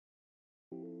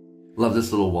Love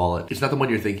this little wallet. It's not the one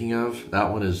you're thinking of.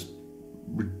 That one is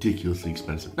ridiculously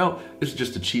expensive. No, this is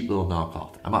just a cheap little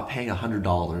knockoff. I'm not paying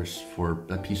 $100 for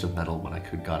a piece of metal when I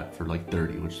could got it for like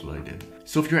 30, which is what I did.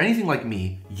 So if you're anything like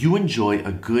me, you enjoy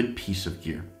a good piece of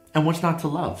gear. And what's not to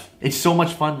love? It's so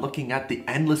much fun looking at the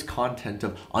endless content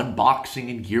of unboxing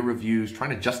and gear reviews, trying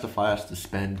to justify us to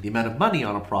spend the amount of money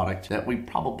on a product that we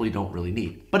probably don't really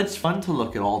need. But it's fun to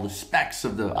look at all the specs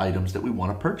of the items that we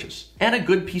want to purchase. And a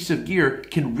good piece of gear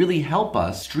can really help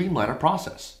us streamline our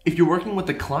process. If you're working with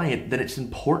a client, then it's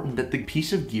important that the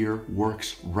piece of gear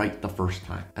works right the first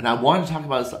time. And I wanted to talk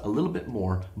about this a little bit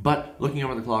more, but looking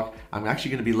over the clock, I'm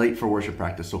actually going to be late for worship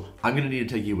practice, so I'm going to need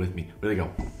to take you with me. Where'd they go?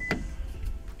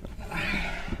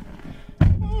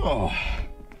 Oh,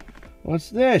 what's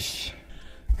this?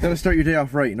 Gotta start your day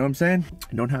off right, you know what I'm saying?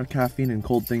 Don't have caffeine and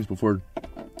cold things before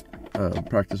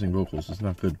practicing vocals. It's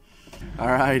not good. All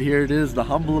right, here it is, the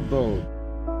humble abode.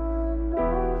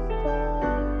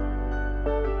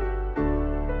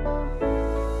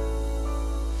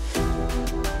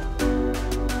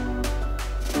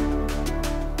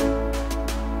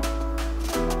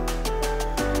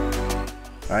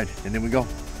 All right, and then we go.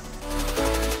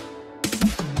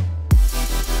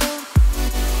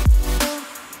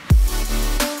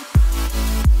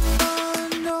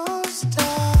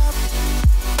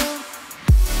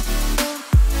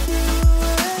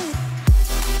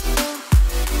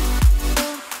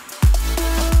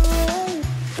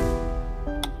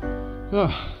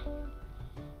 Oh.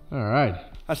 All right,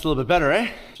 that's a little bit better,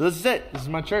 eh? So this is it. This is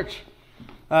my church.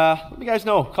 Let me guys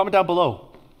know. Comment down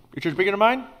below. Your church bigger than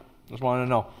mine? Just wanted to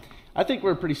know. I think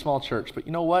we're a pretty small church, but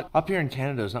you know what? Up here in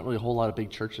Canada, there's not really a whole lot of big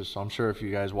churches, so I'm sure if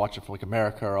you guys watch it from like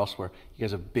America or elsewhere, you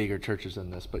guys have bigger churches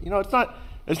than this. But you know, it's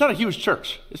not a huge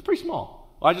church. It's pretty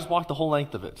small. Well, I just walked the whole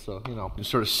length of it, so you know, you can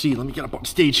sort of see. Let me get up on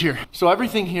stage here. So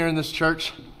everything here in this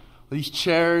church, these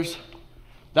chairs,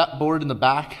 that board in the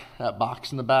back, that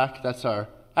box in the back, that's our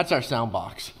sound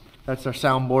box. That's our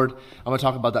soundboard. I'm gonna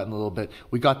talk about that in a little bit.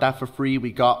 We got that for free.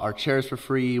 We got our chairs for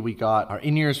free. We got our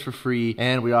in-ears for free.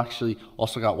 And we actually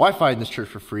also got Wi-Fi in this church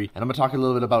for free. And I'm gonna talk a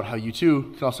little bit about how you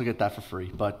too can also get that for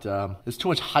free. But there's too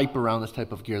much hype around this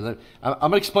type of gear. I'm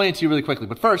gonna explain it to you really quickly.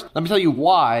 But first, let me tell you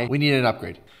why we needed an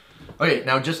upgrade. Okay,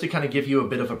 now just to kind of give you a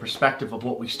bit of a perspective of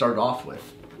what we started off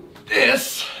with.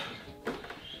 This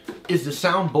is the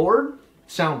soundboard,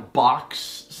 sound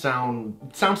box, sound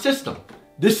system.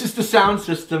 This is the sound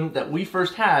system that we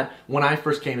first had when I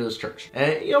first came to this church.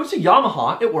 And you know, it's a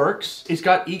Yamaha, it works. It's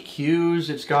got EQs,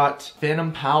 it's got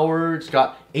phantom power, it's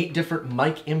got 8 different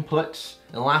mic inputs,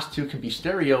 and the last 2 can be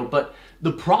stereo. But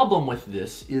the problem with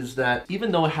this is that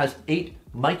even though it has 8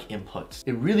 mic inputs,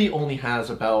 it really only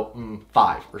has about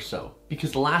 5 or so,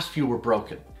 because the last few were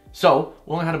broken. So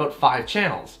we only had about 5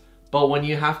 channels. But when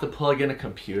you have to plug in a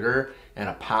computer and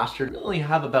a pastor, you only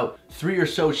have about 3 or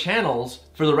so channels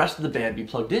for the rest of the band to be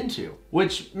plugged into,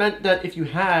 which meant that if you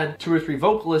had 2 or 3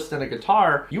 vocalists and a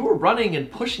guitar, you were running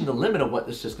and pushing the limit of what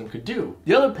the system could do.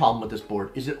 The other problem with this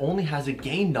board is it only has a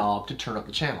gain knob to turn up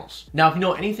the channels. Now, if you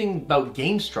know anything about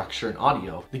gain structure in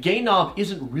audio, the gain knob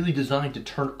isn't really designed to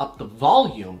turn up the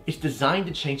volume, it's designed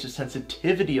to change the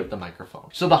sensitivity of the microphone.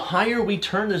 So the higher we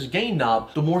turn this gain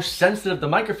knob, the more sensitive the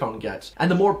microphone gets,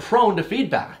 and the more prone to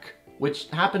feedback, which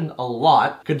happened a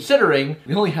lot considering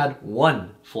we only had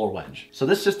 1 floor wedge. So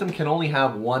this system can only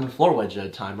have 1 floor wedge at a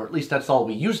time, or at least that's all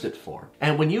we used it for.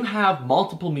 And when you have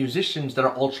multiple musicians that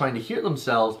are all trying to hear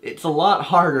themselves, it's a lot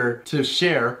harder to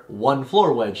share 1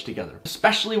 floor wedge together,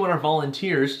 especially when our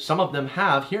volunteers, some of them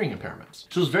have hearing impairments.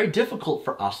 So it's very difficult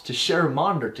for us to share a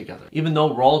monitor together. Even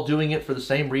though we're all doing it for the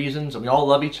same reasons and we all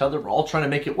love each other, we're all trying to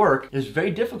make it work, it's very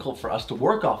difficult for us to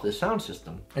work off this sound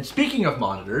system. And speaking of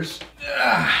monitors,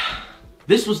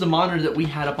 this was the monitor that we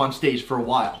had up on stage for a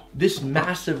while. This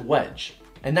massive wedge.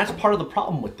 And that's part of the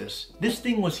problem with this. This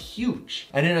thing was huge.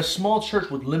 And in a small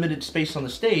church with limited space on the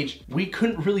stage, we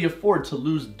couldn't really afford to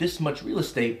lose this much real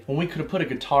estate when we could have put a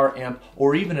guitar amp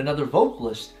or even another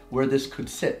vocalist where this could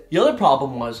sit. The other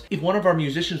problem was, if one of our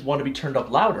musicians wanted to be turned up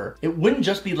louder, it wouldn't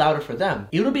just be louder for them,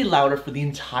 it would be louder for the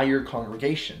entire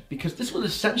congregation. Because this would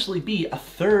essentially be a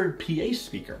 3rd PA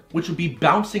speaker, which would be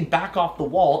bouncing back off the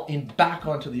wall and back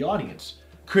onto the audience,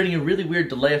 creating a really weird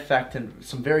delay effect and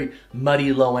some very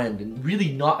muddy low end, and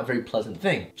really not a very pleasant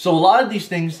thing. So a lot of these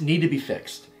things need to be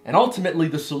fixed. And ultimately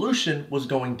the solution was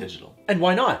going digital. And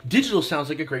why not? Digital sounds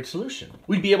like a great solution.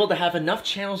 We'd be able to have enough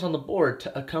channels on the board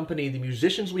to accompany the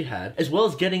musicians we had, as well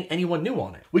as getting anyone new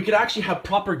on it. We could actually have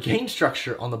proper gain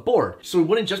structure on the board, so we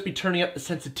wouldn't just be turning up the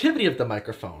sensitivity of the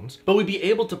microphones, but we'd be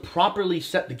able to properly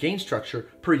set the gain structure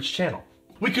per each channel.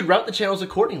 We could route the channels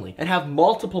accordingly and have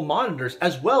multiple monitors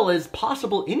as well as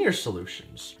possible in-ear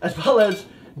solutions. As well as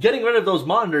getting rid of those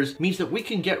monitors means that we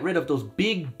can get rid of those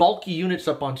big bulky units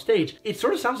up on stage. It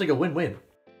sort of sounds like a win-win.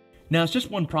 Now, it's just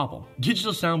one problem.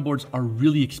 Digital soundboards are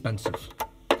really expensive.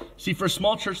 See, for a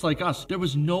small church like us, there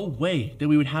was no way that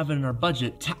we would have it in our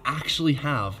budget to actually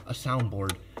have a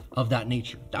soundboard of that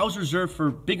nature. That was reserved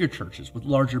for bigger churches with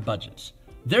larger budgets.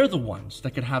 They're the ones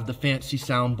that could have the fancy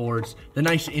soundboards, the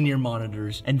nice in-ear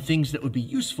monitors, and things that would be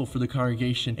useful for the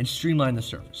congregation and streamline the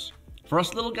service. For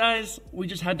us little guys, we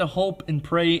just had to hope and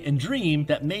pray and dream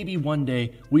that maybe one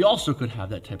day we also could have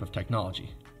that type of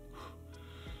technology.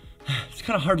 It's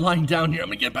kind of hard lying down here. I'm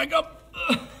gonna get back up.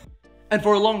 And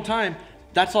for a long time,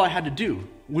 that's all I had to do,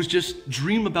 was just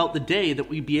dream about the day that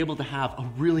we'd be able to have a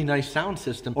really nice sound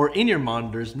system or in-ear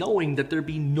monitors, knowing that there'd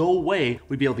be no way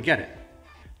we'd be able to get it.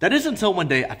 That isn't until one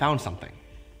day I found something.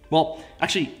 Well,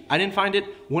 actually, I didn't find it.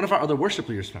 One of our other worship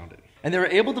leaders found it. And they were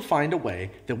able to find a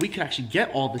way that we could actually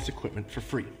get all this equipment for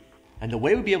free. And the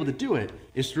way we'd be able to do it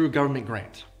is through a government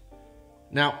grant.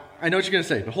 Now, I know what you're gonna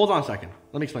say, but hold on a second.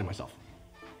 Let me explain myself.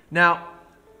 Now,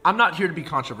 I'm not here to be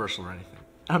controversial or anything.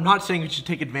 I'm not saying you should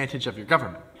take advantage of your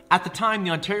government. At the time,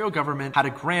 the Ontario government had a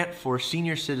grant for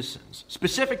senior citizens,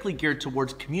 specifically geared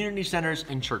towards community centers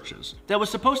and churches, that was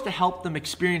supposed to help them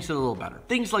experience it a little better.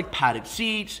 Things like padded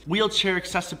seats, wheelchair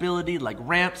accessibility like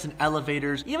ramps and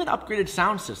elevators, even upgraded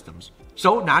sound systems.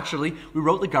 So naturally, we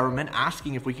wrote the government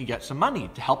asking if we could get some money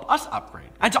to help us upgrade.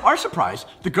 And to our surprise,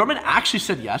 the government actually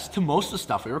said yes to most of the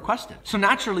stuff we requested. So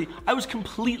naturally, I was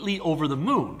completely over the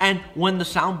moon. And when the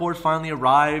soundboard finally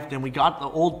arrived and we got the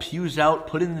old pews out,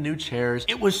 put in the new chairs,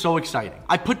 it was so exciting.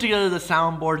 I put together the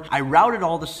soundboard, I routed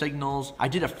all the signals, I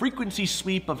did a frequency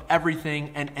sweep of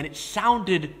everything, and it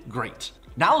sounded great.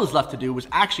 Now all that was left to do was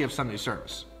actually have Sunday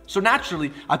service. So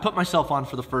naturally, I put myself on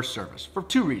for the first service for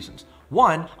two reasons.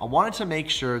 One, I wanted to make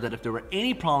sure that if there were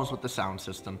any problems with the sound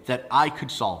system, that I could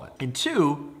solve it. And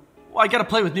two, well, I gotta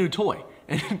play with new toy.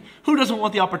 And who doesn't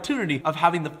want the opportunity of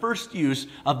having the first use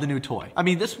of the new toy? I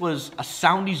mean, this was a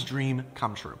soundy's dream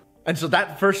come true. And so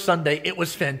that first Sunday, it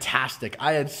was fantastic.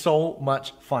 I had so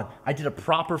much fun. I did a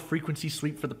proper frequency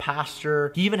sweep for the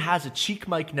pastor. He even has a cheek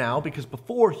mic now because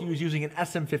before he was using an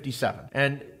SM57.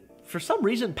 And for some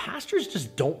reason, pastors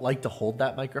just don't like to hold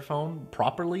that microphone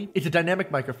properly. It's a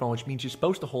dynamic microphone, which means you're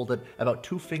supposed to hold it about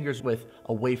 2 fingers width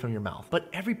away from your mouth. But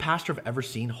every pastor I've ever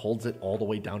seen holds it all the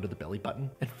way down to the belly button.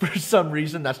 And for some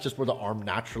reason, that's just where the arm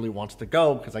naturally wants to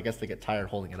go, because I guess they get tired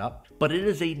holding it up. But it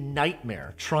is a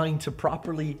nightmare trying to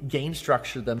properly gain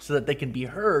structure them so that they can be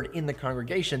heard in the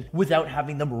congregation without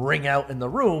having them ring out in the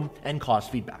room and cause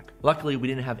feedback. Luckily, we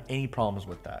didn't have any problems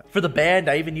with that. For the band,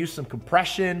 I even used some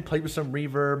compression, played with some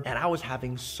reverb, and I was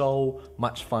having so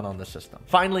much fun on the system.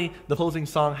 Finally, the closing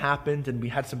song happened and we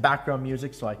had some background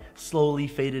music, so I slowly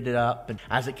faded it up, and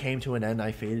as it came to an end,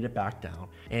 I faded it back down.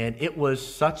 And it was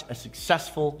such a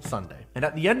successful Sunday. And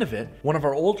at the end of it, one of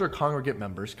our older congregant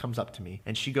members comes up to me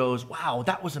and she goes, "Wow,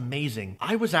 that was amazing.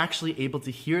 I was actually able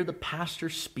to hear the pastor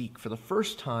speak for the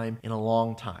first time in a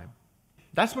long time."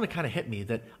 That's when it kind of hit me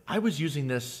that I was using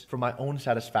this for my own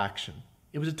satisfaction.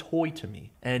 It was a toy to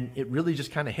me, and it really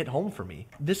just kind of hit home for me.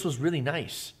 This was really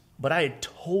nice, but I had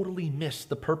totally missed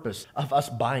the purpose of us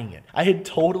buying it. I had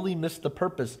totally missed the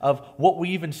purpose of what we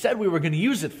even said we were going to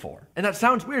use it for. And that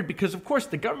sounds weird because, of course,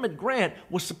 the government grant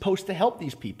was supposed to help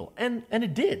these people, and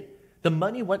it did. The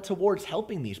money went towards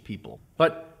helping these people.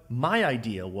 But my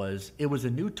idea was it was a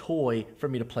new toy for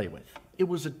me to play with. It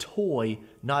was a toy,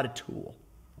 not a tool.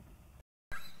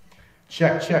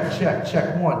 Check, check, check,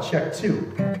 check 1, check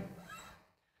 2.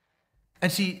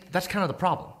 And see, that's kind of the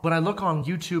problem. When I look on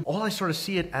YouTube, all I sort of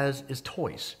see it as is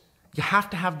toys. You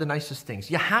have to have the nicest things.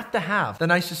 You have to have the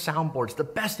nicest soundboards, the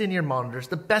best in-ear monitors,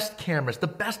 the best cameras, the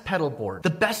best pedal board,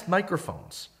 the best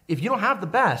microphones. If you don't have the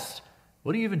best,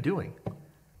 what are you even doing?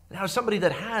 Now, as somebody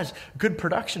that has good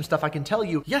production stuff, I can tell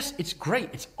you, yes, it's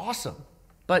great, it's awesome,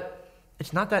 but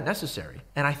it's not that necessary.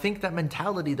 And I think that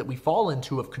mentality that we fall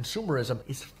into of consumerism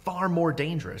is far more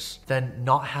dangerous than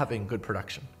not having good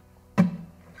production.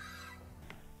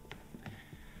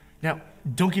 Now,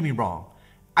 don't get me wrong,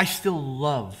 I still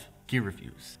love gear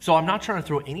reviews. So I'm not trying to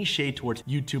throw any shade towards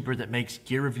YouTuber that makes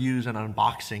gear reviews and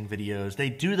unboxing videos. They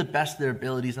do the best of their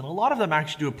abilities, and a lot of them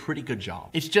actually do a pretty good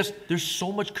job. It's just, there's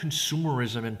so much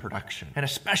consumerism in production, and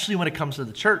especially when it comes to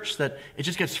the church, that it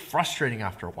just gets frustrating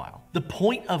after a while. The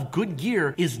point of good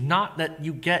gear is not that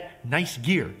you get nice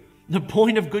gear. The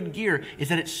point of good gear is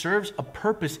that it serves a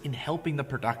purpose in helping the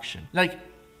production. Like,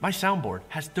 My soundboard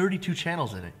has 32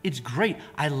 channels in it. It's great.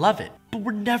 I love it. But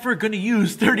we're never going to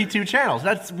use 32 channels.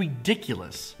 That's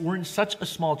ridiculous. We're in such a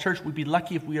small church, we'd be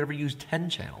lucky if we ever used 10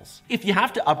 channels. If you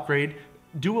have to upgrade,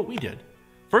 do what we did.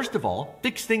 First of all,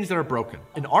 fix things that are broken.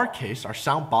 In our case, our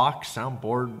sound box,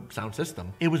 soundboard, sound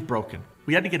system, it was broken.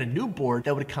 We had to get a new board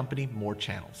that would accompany more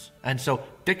channels. And so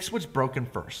fix what's broken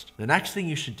first. The next thing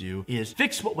you should do is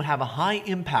fix what would have a high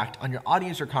impact on your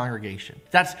audience or congregation.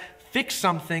 That's fix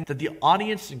something that the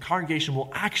audience and congregation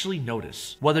will actually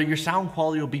notice. Whether your sound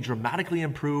quality will be dramatically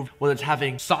improved, whether it's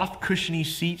having soft, cushiony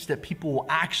seats that people will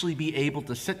actually be able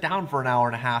to sit down for an hour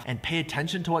and a half and pay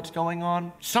attention to what's going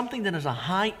on. Something that has a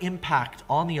high impact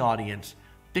on the audience,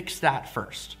 fix that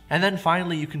first. And then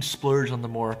finally, you can splurge on the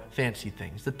more fancy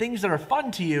things. The things that are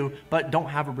fun to you, but don't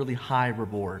have a really high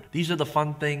reward. These are the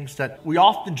fun things that we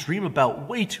often dream about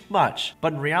way too much,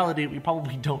 but in reality, we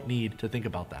probably don't need to think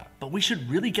about that. But we should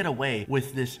really get away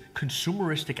with this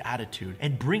consumeristic attitude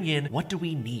and bring in what do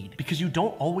we need? Because you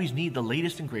don't always need the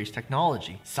latest and greatest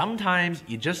technology. Sometimes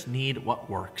you just need what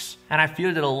works. And I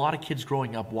feel that a lot of kids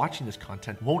growing up watching this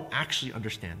content won't actually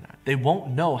understand that. They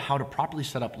won't know how to properly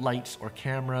set up lights or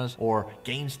cameras or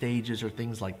gain stages or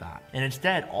things like that. And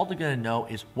instead, all they're gonna know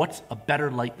is what's a better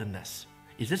light than this?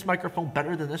 Is this microphone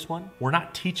better than this one? We're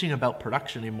not teaching about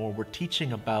production anymore. We're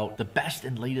teaching about the best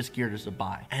and latest gear to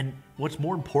buy. And what's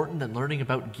more important than learning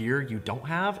about gear you don't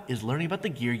have is learning about the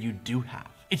gear you do have.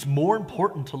 It's more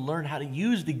important to learn how to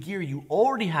use the gear you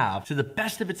already have to the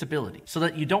best of its ability so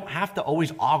that you don't have to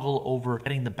always ogle over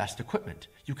getting the best equipment.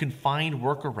 You can find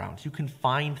workarounds. You can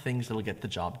find things that'll get the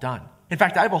job done. In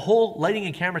fact, I have a whole lighting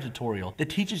and camera tutorial that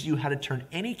teaches you how to turn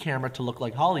any camera to look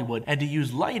like Hollywood and to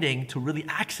use lighting to really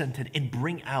accent it and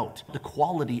bring out the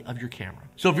quality of your camera.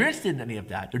 So if you're interested in any of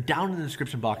that, they're down in the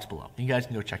description box below. You guys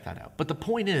can go check that out. But the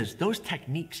point is, those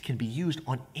techniques can be used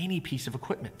on any piece of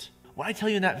equipment. What I tell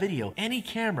you in that video, any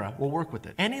camera will work with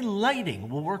it. Any lighting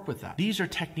will work with that. These are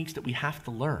techniques that we have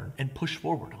to learn and push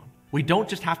forward on. We don't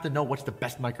just have to know what's the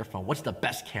best microphone, what's the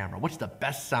best camera, what's the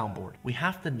best soundboard. We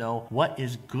have to know what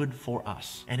is good for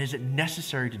us. And is it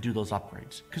necessary to do those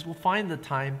upgrades? Because we'll find the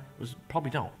time was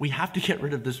probably don't. We have to get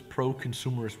rid of this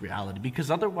pro-consumerist reality because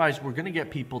otherwise we're gonna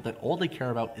get people that all they care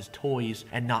about is toys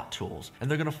and not tools. And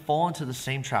they're gonna fall into the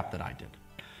same trap that I did.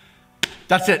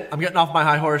 That's it. I'm getting off my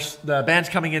high horse. The band's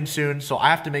coming in soon, so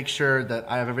I have to make sure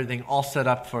that I have everything all set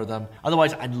up for them.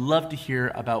 Otherwise, I'd love to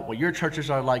hear about what your churches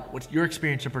are like, what's your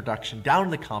experience in production, down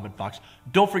in the comment box.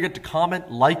 Don't forget to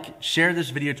comment, like, share this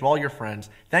video to all your friends.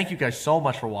 Thank you guys so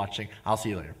much for watching. I'll see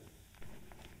you later.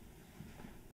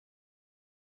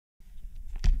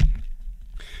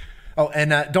 Oh,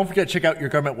 and don't forget to check out your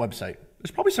government website.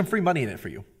 There's probably some free money in it for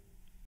you.